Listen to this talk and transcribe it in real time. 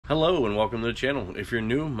Hello and welcome to the channel. If you're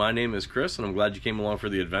new, my name is Chris and I'm glad you came along for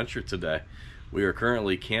the adventure today. We are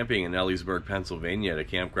currently camping in Ellensburg, Pennsylvania at a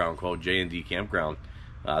campground called J&D Campground.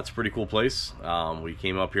 It's a pretty cool place. We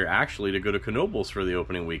came up here actually to go to Knoebels for the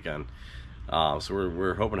opening weekend. So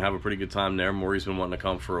we're hoping to have a pretty good time there. Maury's been wanting to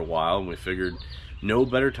come for a while and we figured no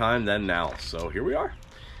better time than now. So here we are.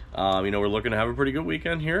 We're looking to have a pretty good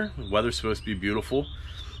weekend here. The weather's supposed to be beautiful.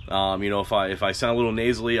 If I sound a little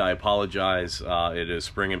nasally, I apologize. It is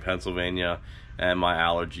spring in Pennsylvania and my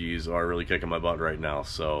allergies are really kicking my butt right now.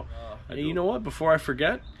 So you know what, before I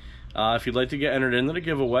forget, if you'd like to get entered into the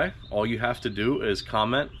giveaway, all you have to do is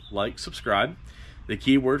comment, like, subscribe. The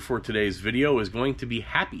keyword for today's video is going to be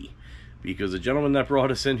happy, because the gentleman that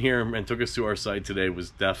brought us in here and took us to our site today was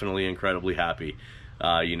definitely incredibly happy.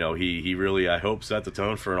 He really, I hope, set the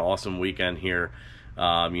tone for an awesome weekend here.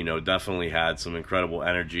 Definitely had some incredible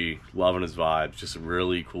energy, loving his vibes, just a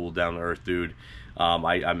really cool, down-to-earth dude.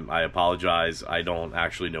 I apologize, I don't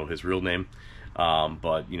actually know his real name,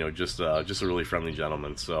 but just a really friendly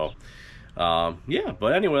gentleman. So yeah,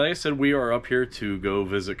 but anyway, like I said, we are up here to go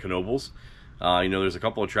visit Knoebels. There's a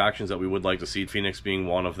couple attractions that we would like to see, Phoenix being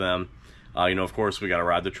one of them. Of course, we got to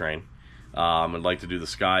ride the train. I'd like to do the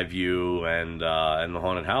sky view and the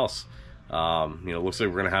haunted house. Looks like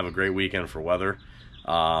we're gonna have a great weekend for weather.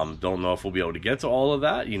 Don't know if we'll be able to get to all of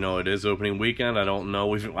that. It is opening weekend. I don't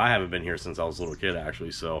know. I haven't been here since I was a little kid,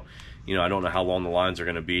 actually. So, I don't know how long the lines are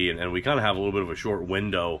going to be. And we kind of have a little bit of a short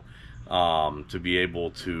window to be able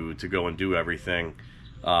to go and do everything.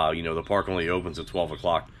 The park only opens at 12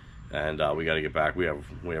 o'clock. And we got to get back. We have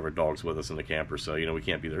our dogs with us in the camper. So, we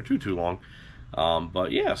can't be there too long.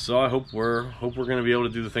 But, yeah, so I hope we're going to be able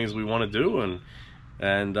to do the things we want to do. And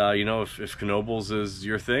if Knoebels is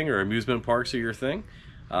your thing, or amusement parks are your thing,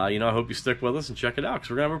 I hope you stick with us and check it out, because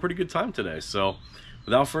we're going to have a pretty good time today. So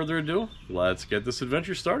without further ado, let's get this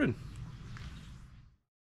adventure started.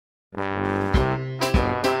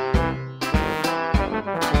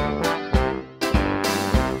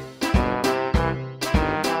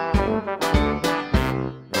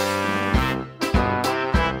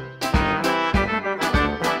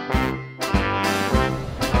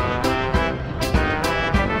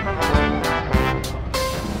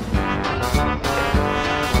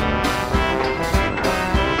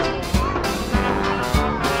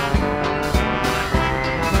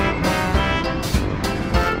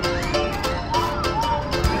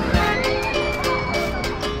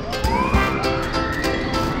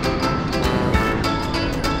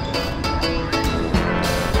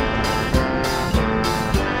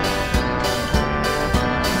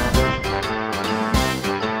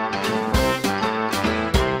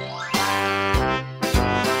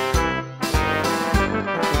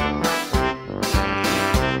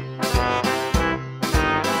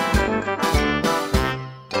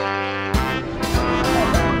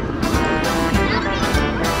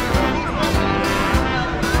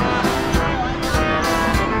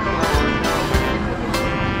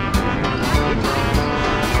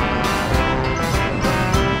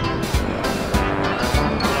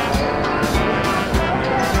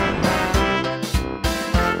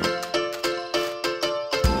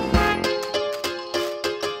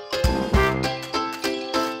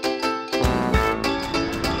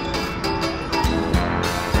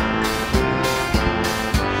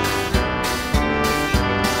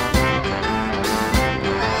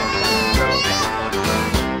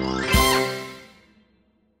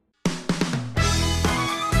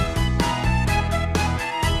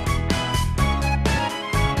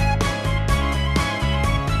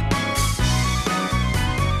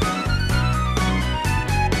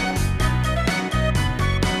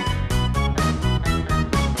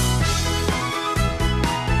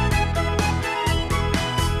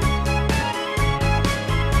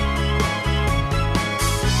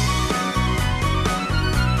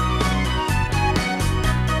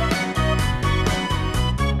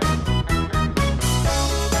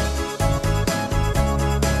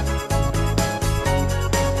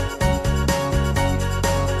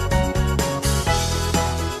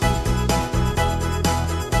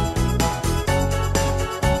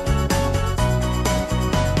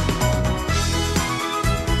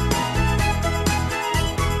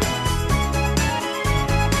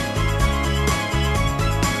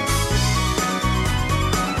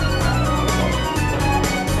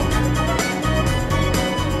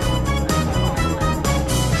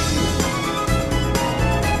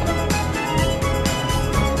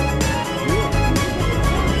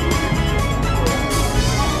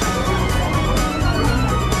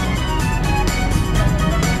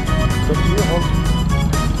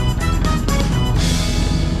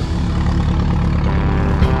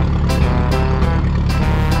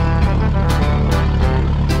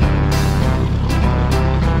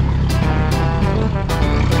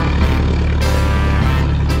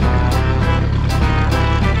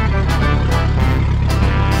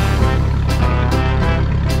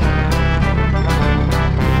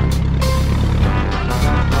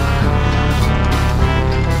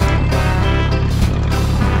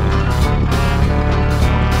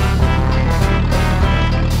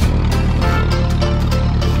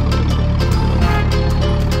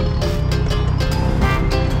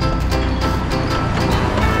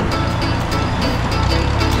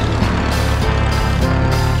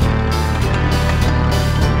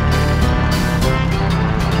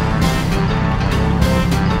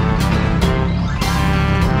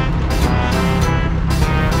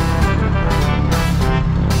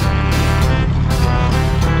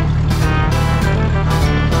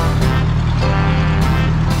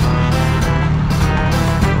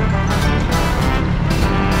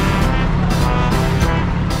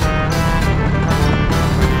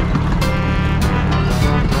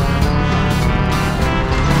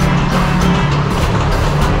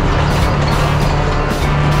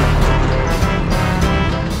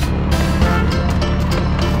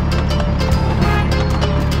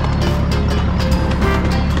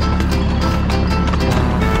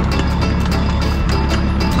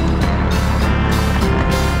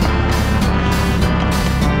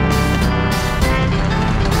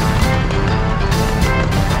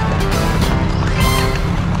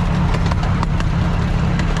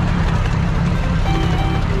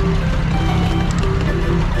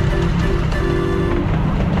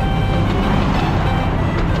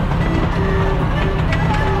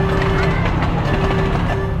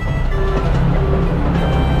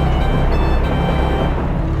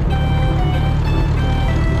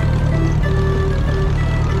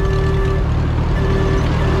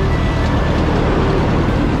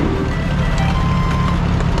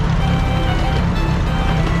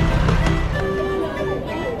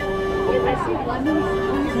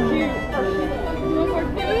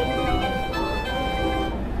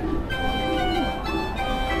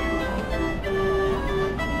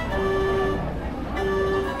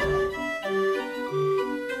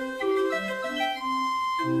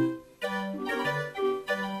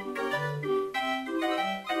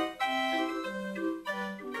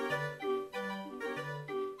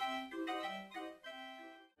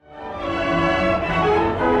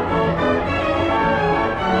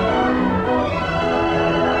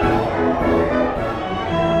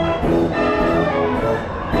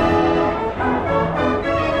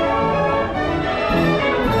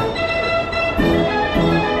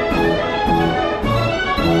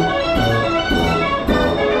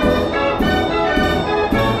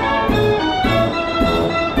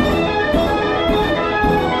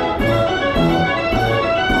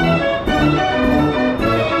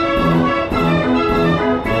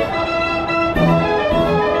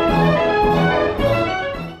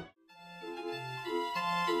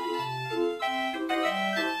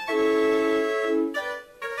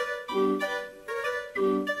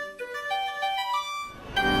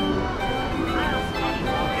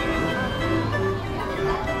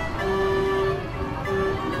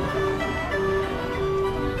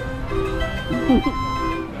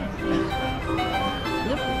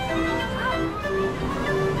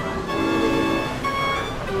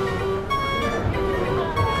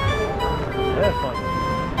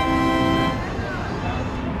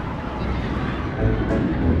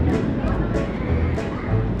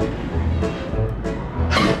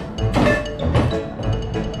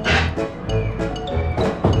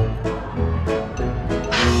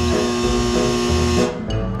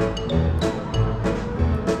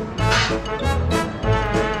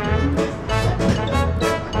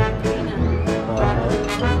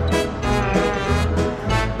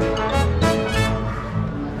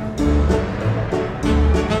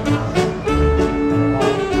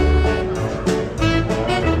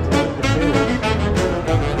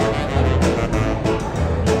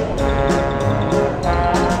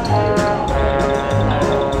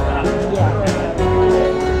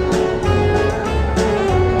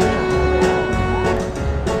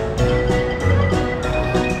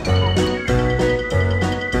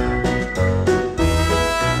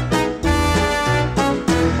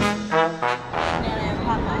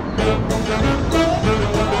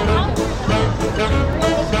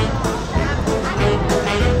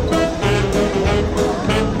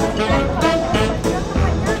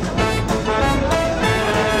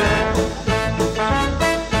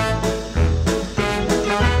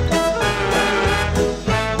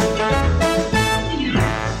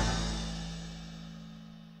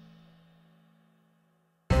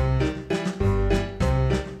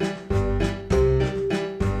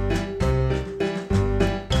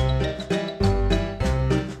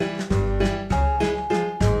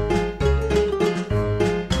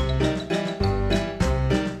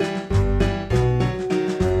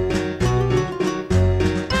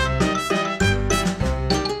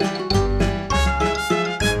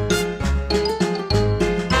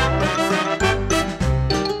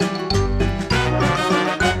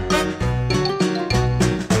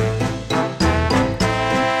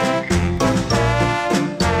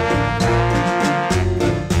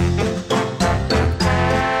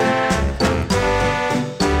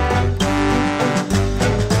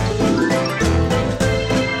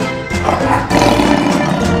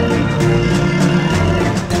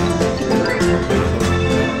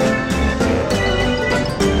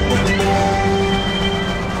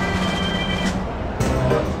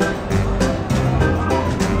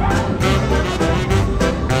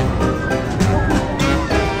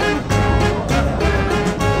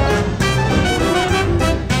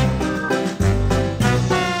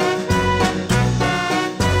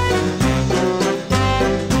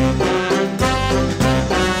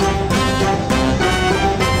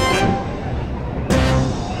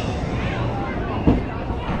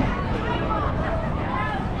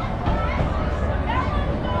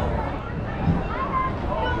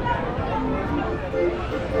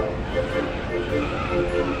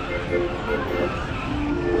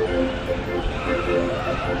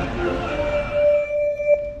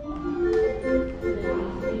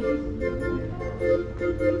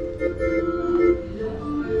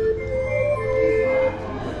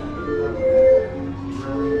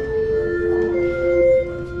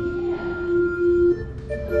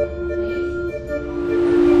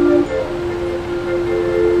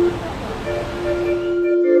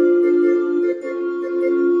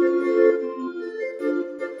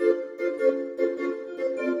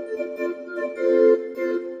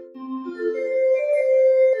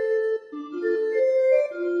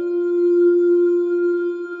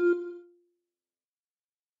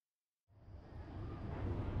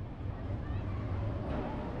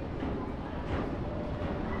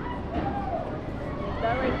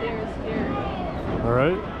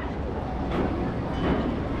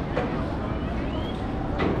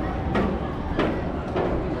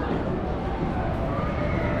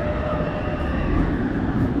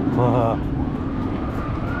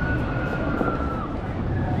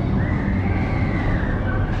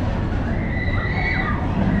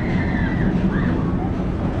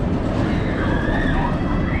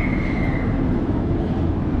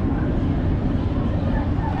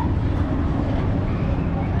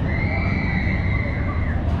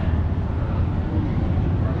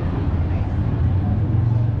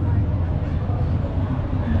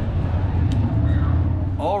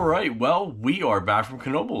 Well, we are back from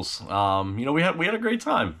Knoebels. You know, we had a great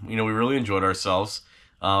time. You know, we really enjoyed ourselves.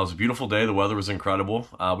 It was a beautiful day. The weather was incredible.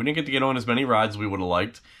 We didn't get to get on as many rides as we would have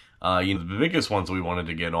liked. You know, the biggest ones we wanted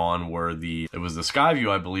to get on were it was the 𝖬𝖎𝖓𝖓𝖌,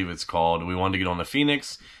 I believe it's called. We wanted to get on the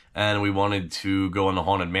Phoenix, and we wanted to go on the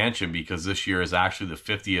Haunted Mansion because this year is actually the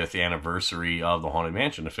 50th anniversary of the Haunted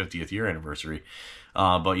Mansion, the 50th year anniversary.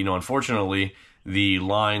 But, you know, unfortunately, the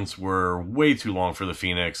lines were way too long for the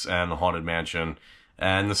Phoenix and the Haunted Mansion.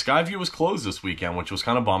 And the 𝖬𝖎𝖓𝖓 was closed this weekend, which was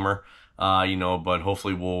kind of bummer, you know, but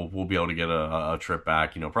hopefully we'll be able to get a trip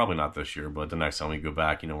back, you know, probably not this year, but the next time we go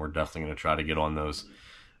back, you know, we're definitely going to try to get on those.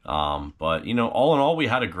 But, you know, all in all, we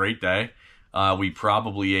had a great day. We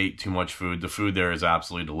probably ate too much food. The food there is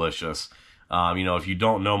absolutely delicious. You know, if you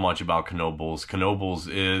don't know much about Knoebels,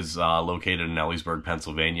 Knoebels is located in 𝖬𝖎𝖓𝖓𝖌,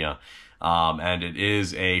 Pennsylvania, and it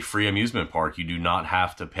is a free amusement park. You do not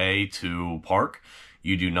have to pay to park.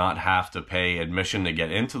 You do not have to pay admission to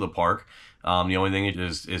get into the park. The only thing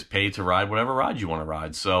is pay to ride whatever ride you want to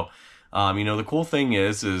ride. So, you know, the cool thing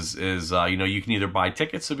is you know, you can either buy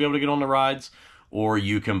tickets to be able to get on the rides, or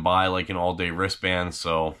you can buy like an all-day wristband.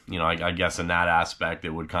 So, you know, I guess in that aspect, it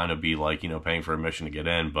would kind of be like, you know, paying for admission to get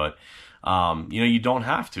in, but, you know, you don't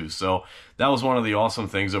have to. So that was one of the awesome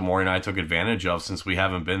things that Maury and I took advantage of since we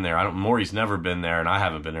haven't been there. Maury's never been there, and I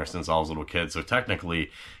haven't been there since I was a little kid. So technically,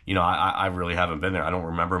 you know, I really haven't been there. I don't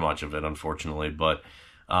remember much of it, unfortunately. But,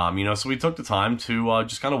 you know, so we took the time to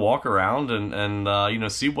just kind of walk around and you know,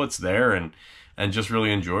 see what's there and just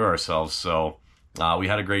really enjoy ourselves. So we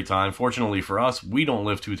had a great time. Fortunately for us, we don't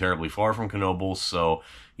live too terribly far from Knoebels. So,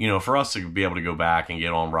 you know, for us to be able to go back and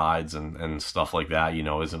get on rides and stuff like that, you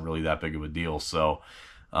know, isn't really that big of a deal. So,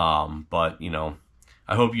 but, you know,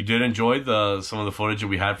 I hope you did enjoy some of the footage that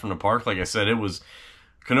we had from the park. Like I said,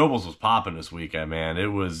 Knoebels was popping this weekend, man.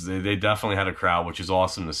 They definitely had a crowd, which is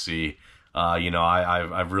awesome to see. You know,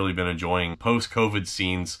 I've really been enjoying post-COVID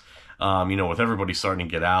scenes, you know, with everybody starting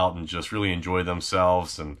to get out and just really enjoy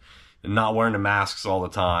themselves and not wearing the masks all the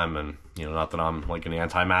time. And, you know, not that I'm like an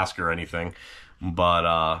anti-masker or anything,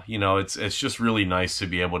 but, you know, it's just really nice to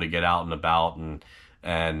be able to get out and about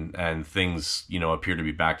and things, you know, appear to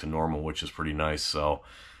be back to normal, which is pretty nice. So,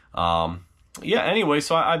 yeah, anyway,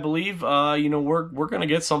 so I believe, you know, we're going to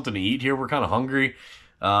get something to eat here. We're kind of hungry.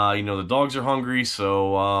 You know, the dogs are hungry.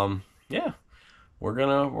 So, yeah, we're going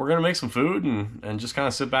to make some food and just kind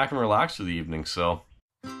of sit back and relax for the evening. So,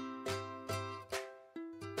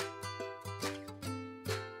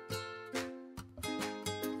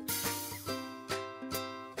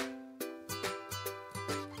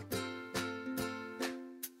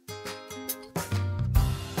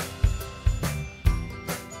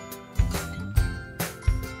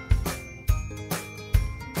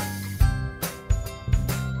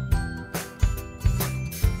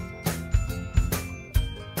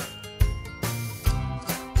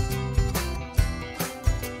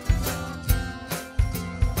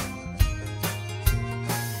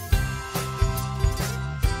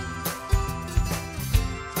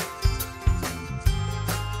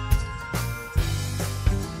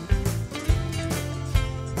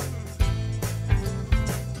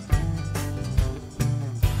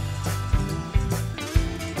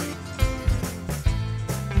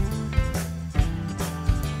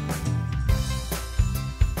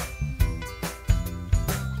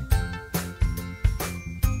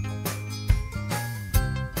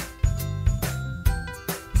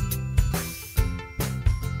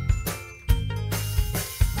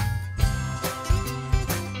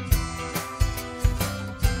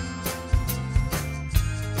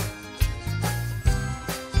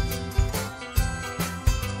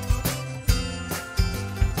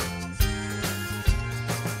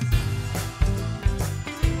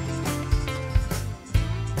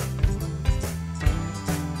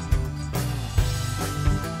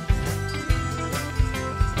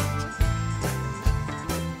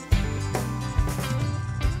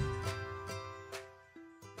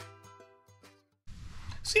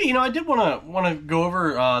 see, you know, I did want to go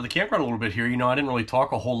over the campground a little bit here. You know, I didn't really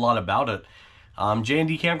talk a whole lot about it.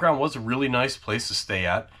 J&D Campground was a really nice place to stay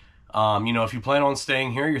at. You know, if you plan on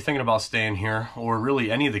staying here, you're thinking about staying here, or really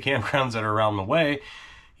any of the campgrounds that are around the way,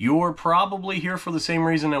 you're probably here for the same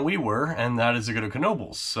reason that we were, and that is to go to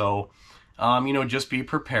Knoebels. So, you know, just be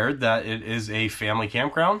prepared that it is a family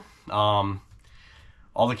campground. All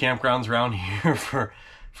the campgrounds around here for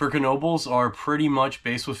Knoebels are pretty much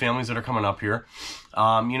based with families that are coming up here.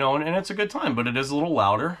 You know, and it's a good time, but it is a little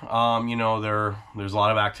louder. You know, there's a lot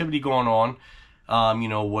of activity going on, you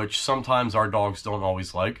know, which sometimes our dogs don't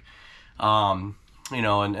always like. You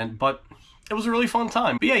know, but it was a really fun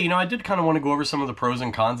time. But yeah, you know, I did kind of want to go over some of the pros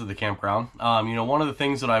and cons of the campground. You know, one of the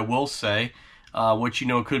things that I will say, which, you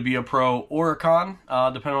know, could be a pro or a con,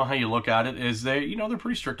 depending on how you look at it, is you know, they're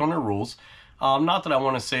pretty strict on their rules. Not that I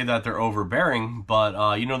want to say that they're overbearing,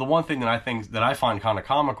 but, you know, the one thing that I find kind of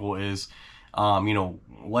comical is, you know,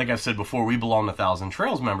 like I've said before, we belong to Thousand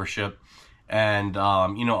Trails membership. And,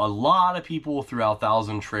 you know, a lot of people throughout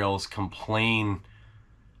Thousand Trails complain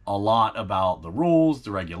a lot about the rules, the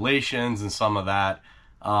regulations, and some of that.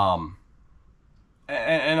 And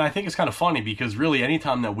I think it's kind of funny because really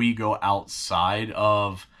anytime that we go outside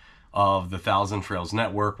of the Thousand Trails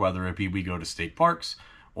network, whether it be we go to state parks,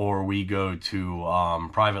 or we go to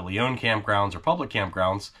privately owned campgrounds or public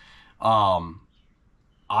campgrounds,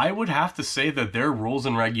 I would have to say that their rules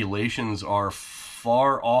and regulations are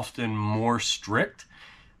far often more strict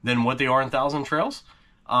than what they are in Thousand Trails.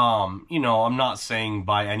 You know, I'm not saying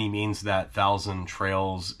by any means that Thousand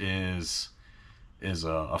Trails is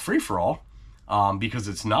a free-for-all, because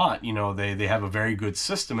it's not. You know, they have a very good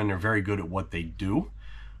system and they're very good at what they do.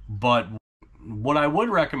 But what I would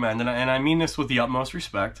recommend, and I mean this with the utmost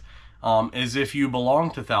respect, is if you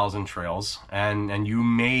belong to Thousand Trails and you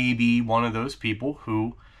may be one of those people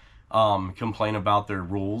who complain about their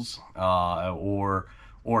rules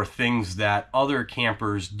or things that other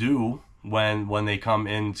campers do when they come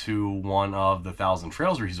into one of the Thousand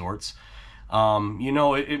Trails resorts, you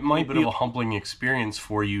know, it might be a humbling experience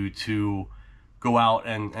for you to go out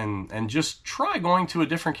and just try going to a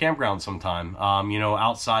different campground sometime, you know,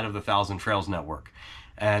 outside of the Thousand Trails network,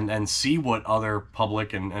 and see what other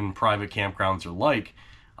public and private campgrounds are like,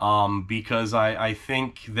 because I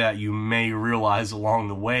think that you may realize along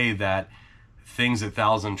the way that things at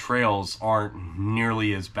Thousand Trails aren't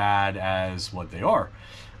nearly as bad as what they are.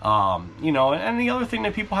 You know, and the other thing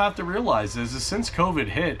that people have to realize is since COVID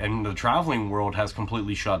hit and the traveling world has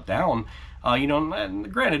completely shut down, you know,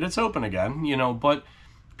 and granted it's open again, you know, but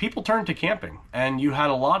people turned to camping, and you had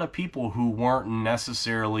a lot of people who weren't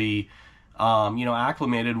necessarily, you know,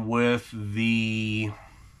 acclimated with the,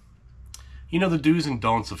 you know, the do's and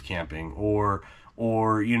don'ts of camping, or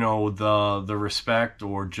you know, the respect,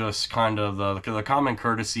 or just kind of the common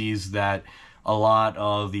courtesies that a lot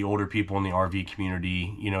of the older people in the RV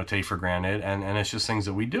community, you know, take for granted, and it's just things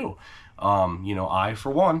that we do. You know, I,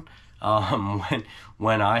 for one,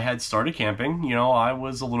 when I had started camping, you know, I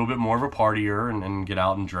was a little bit more of a partier and get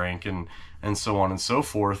out and drink and so on and so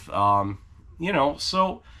forth. You know,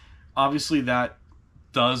 so obviously that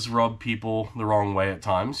does rub people the wrong way at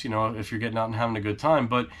times, you know, if you're getting out and having a good time.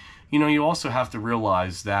 But, you know, you also have to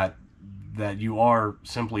realize that you are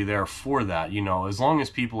simply there for that. You know, as long as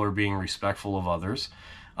people are being respectful of others,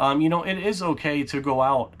 you know, it is okay to go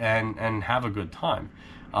out and have a good time.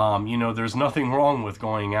 You know, there's nothing wrong with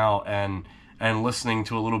going out and listening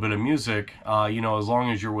to a little bit of music, you know, as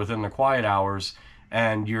long as you're within the quiet hours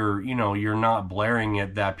and you're not blaring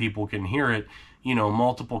it that people can hear it, you know,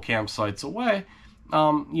 multiple campsites away,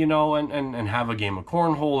 you know, and have a game of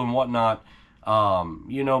cornhole and whatnot,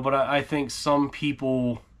 you know. But I think some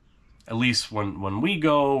people, at least when we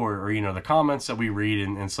go, or you know, the comments that we read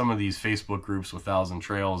in some of these Facebook groups with Thousand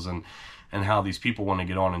Trails, and how these people want to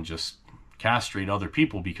get on and just castrate other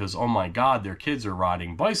people because, oh my God, their kids are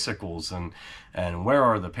riding bicycles, and where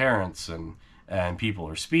are the parents, and people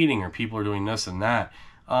are speeding, or people are doing this and that.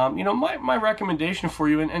 You know, my recommendation for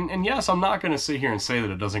you, and yes, I'm not going to sit here and say that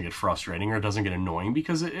it doesn't get frustrating or it doesn't get annoying,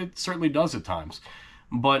 because it certainly does at times.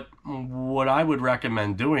 But what I would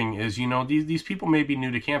recommend doing is, you know, these people may be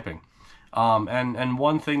new to camping. And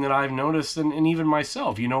one thing that I've noticed, and even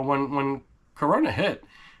myself, you know, when Corona hit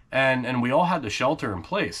and we all had to shelter in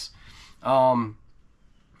place,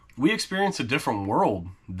 we experienced a different world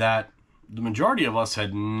that the majority of us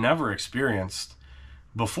had never experienced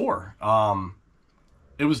before.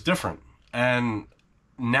 It was different. And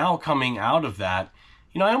now coming out of that,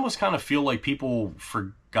 you know, I almost kind of feel like people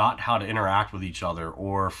forgot how to interact with each other,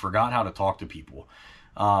 or forgot how to talk to people.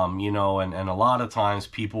 You know, and a lot of times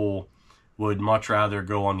people would much rather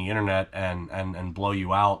go on the internet and blow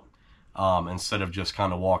you out, instead of just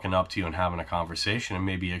kind of walking up to you and having a conversation and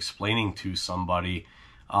maybe explaining to somebody,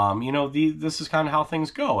 you know, this is kind of how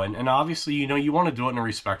things go. And obviously, you know, you want to do it in a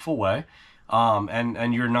respectful way.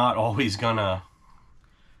 And you're not always gonna,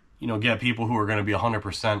 get people who are going to be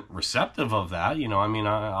 100% receptive of that. I mean,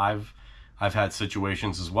 I've had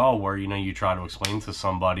situations as well where, you try to explain to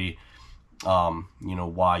somebody,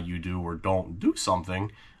 why you do or don't do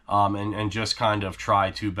something, and just kind of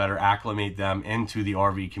try to better acclimate them into the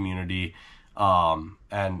RV community.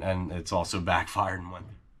 And it's also backfired and went,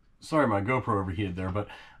 sorry, my GoPro overheated there. But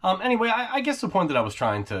anyway, I guess the point that I was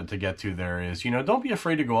trying to get to there is, don't be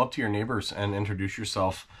afraid to go up to your neighbors and introduce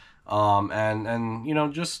yourself,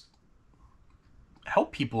 and just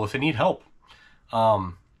help people if they need help.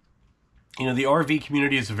 The RV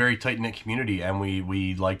community is a very tight-knit community, and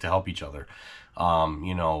we like to help each other.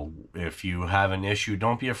 If you have an issue,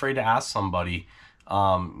 don't be afraid to ask somebody,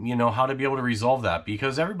 how to be able to resolve that,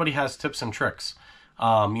 because everybody has tips and tricks.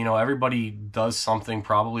 Everybody does something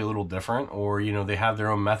probably a little different, or, they have their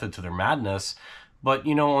own method to their madness. But,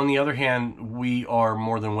 on the other hand, we are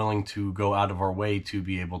more than willing to go out of our way to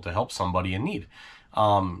be able to help somebody in need.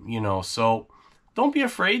 So don't be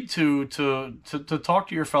afraid to talk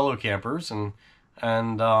to your fellow campers. And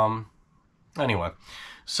anyway,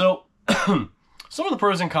 so some of the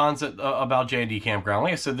pros and cons about J&D Campground,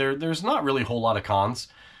 like I said, there's not really a whole lot of cons.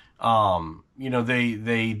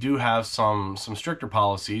 They do have some stricter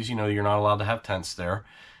policies. You're not allowed to have tents there,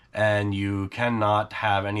 and you cannot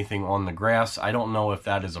have anything on the grass. I don't know if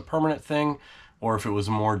that is a permanent thing, or if it was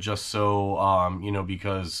more just so,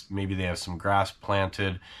 because maybe they have some grass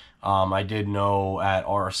planted. I did know at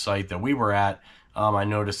our site that we were at, I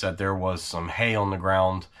noticed that there was some hay on the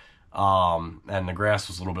ground, and the grass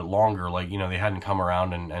was a little bit longer. Like, they hadn't come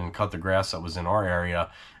around and cut the grass that was in our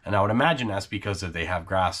area. And I would imagine that's because that they have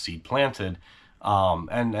grass seed planted.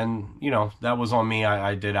 And that was on me.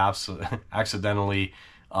 I did accidentally,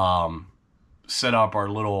 set up our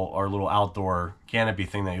little outdoor canopy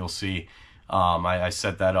thing that you'll see. I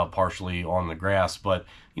set that up partially on the grass, but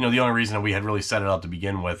the only reason that we had really set it up to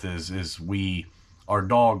begin with is our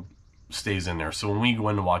dog stays in there. So when we go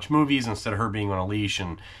in to watch movies, instead of her being on a leash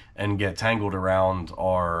and get tangled around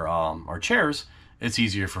our chairs, it's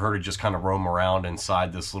easier for her to just kind of roam around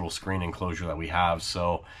inside this little screen enclosure that we have.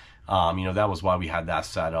 So, that was why we had that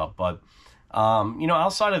set up. But,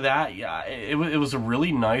 outside of that, yeah, it was a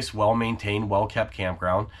really nice, well-maintained, well-kept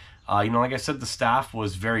campground. Like I said, the staff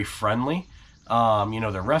was very friendly. Their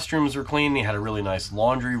restrooms were clean. They had a really nice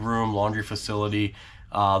laundry facility.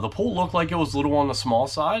 The pool looked like it was a little on the small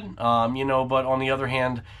side, but on the other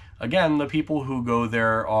hand, again, the people who go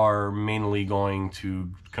there are mainly going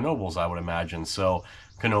to Knoebels, I would imagine. So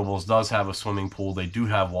Knoebels does have a swimming pool. They do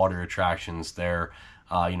have water attractions there,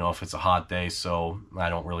 if it's a hot day. So I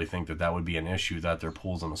don't really think that would be an issue that their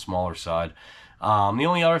pool's on the smaller side. The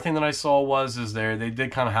only other thing that I saw they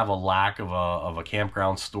did kind of have a lack of a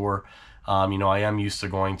campground store. I am used to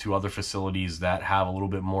going to other facilities that have a little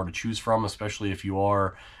bit more to choose from, especially if you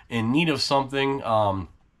are in need of something.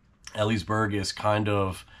 𝖬𝖎𝖓𝖏 is kind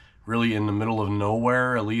of really in the middle of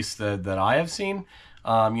nowhere, at least that I have seen.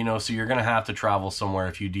 So you're going to have to travel somewhere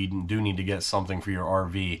if you do need to get something for your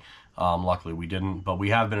RV. Luckily we didn't, but we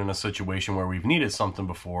have been in a situation where we've needed something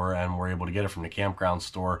before and we're able to get it from the campground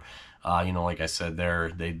store. Like I said,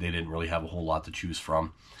 they didn't really have a whole lot to choose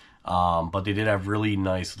from. But they did have really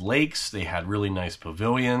nice lakes. They had really nice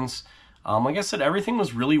pavilions. Like I said, everything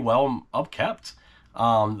was really well upkept.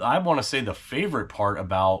 I want to say the favorite part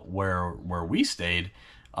about where we stayed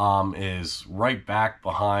is right back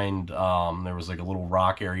behind. There was like a little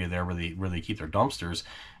rock area there where they keep their dumpsters,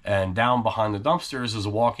 and down behind the dumpsters is a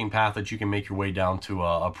walking path that you can make your way down to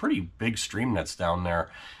a pretty big stream that's down there.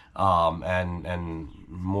 And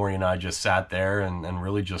Maury and I just sat there and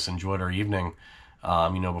really just enjoyed our evening,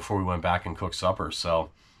 before we went back and cooked supper.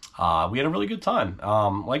 So we had a really good time.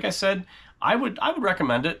 Like I said, I would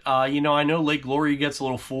recommend it. I know Lake Glory gets a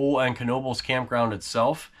little full, and Knoebels campground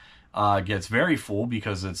itself gets very full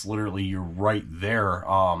because it's literally, you're right there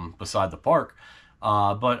beside the park.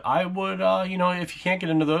 But I would, if you can't get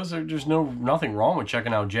into those, there's nothing wrong with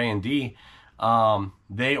checking out J&D.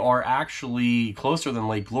 They are actually closer than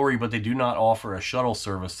Lake Glory, but they do not offer a shuttle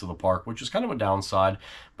service to the park, which is kind of a downside.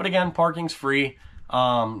 But again, parking's free.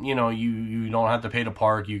 You don't have to pay to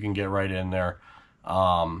park. You can get right in there,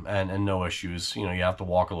 and no issues. You have to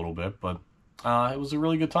walk a little bit, but it was a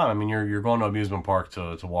really good time. I mean, you're going to amusement park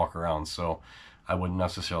to walk around, so I wouldn't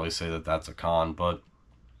necessarily say that that's a con, but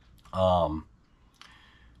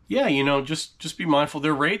yeah, just be mindful.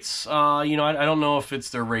 Their rates, I don't know if it's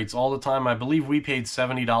their rates all the time. I believe we paid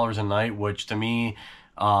 $70 a night, which to me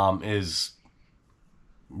is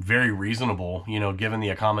very reasonable, given the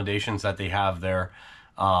accommodations that they have there,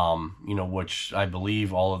 which I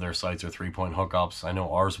believe all of their sites are 3-point hookups. I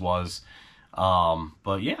know ours was.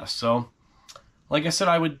 But yeah, so like I said,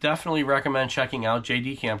 I would definitely recommend checking out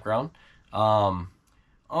JD Campground. All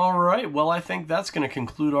right, well, I think that's going to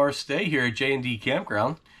conclude our stay here at J&D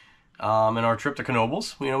Campground and our trip to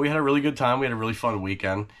Knoebels. You know, we had a really good time. We had a really fun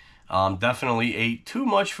weekend. Definitely ate too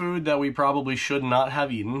much food that we probably should not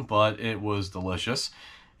have eaten, but it was delicious.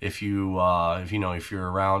 If you're around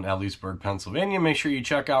𝖬𝖎𝖓𝖌, Pennsylvania, make sure you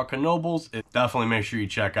check out Knoebels. Definitely make sure you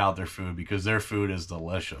check out their food because their food is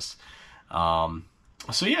delicious.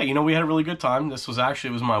 So yeah, you know, we had a really good time. This was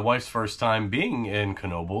my wife's first time being in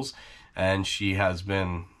Knoebels, and she has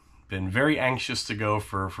been very anxious to go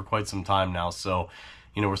for quite some time now. So,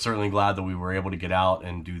 you know, we're certainly glad that we were able to get out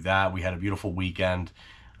and do that. We had a beautiful weekend,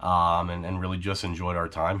 and really just enjoyed our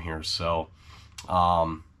time here. So,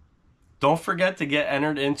 don't forget to get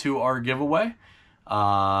entered into our giveaway.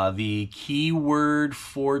 The keyword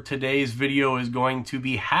for today's video is going to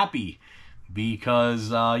be happy, because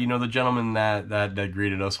you know, the gentleman that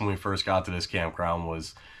greeted us when we first got to this campground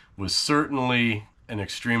was certainly an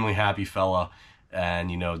extremely happy fella,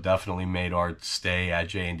 and you know, definitely made our stay at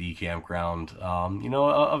J&D Campground you know,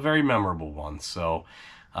 a very memorable one. So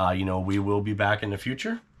you know, we will be back in the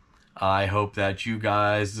future. I hope that you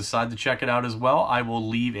guys decide to check it out as well. I will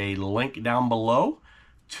leave a link down below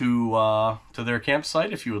to their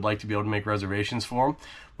campsite if you would like to be able to make reservations for them.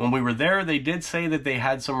 When we were there, they did say that they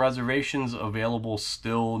had some reservations available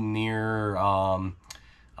still near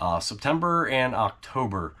September and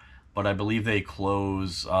October, but I believe they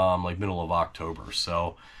close like middle of October.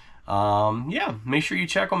 So yeah, make sure you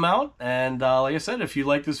check them out. And like I said, if you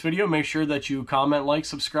like this video, make sure that you comment, like,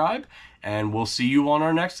 subscribe, and we'll see you on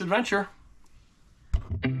our next adventure.